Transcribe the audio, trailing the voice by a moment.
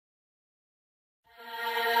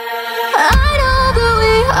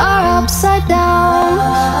upside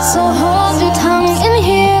down. So hold your tongue and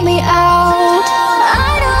hear me out.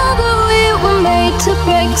 I know that we were made to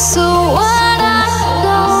break, so what, I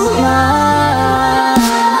don't mind.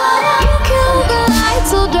 You kill the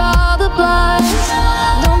lights, so draw the blinds.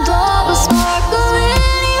 Don't dull the sparkle in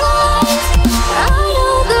your eyes. I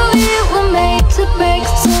know that we were made to break,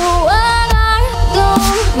 so what, I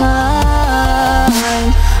don't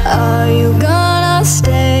mind. Are you gonna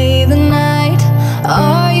stay the night?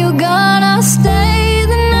 Are you gonna stay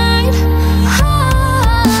the night? Oh,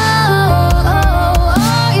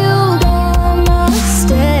 are you gonna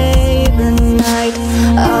stay the night?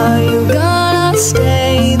 Are you gonna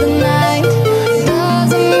stay the night?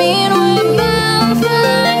 Doesn't mean we're bound for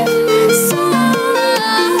life. So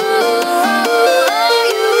are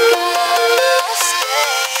you gonna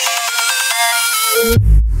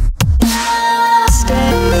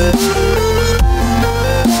stay?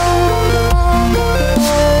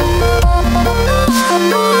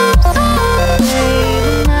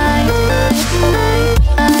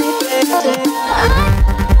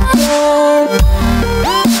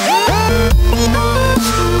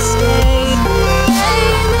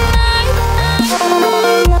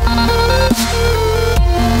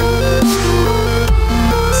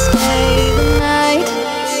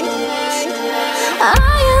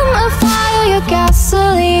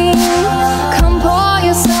 Gasoline.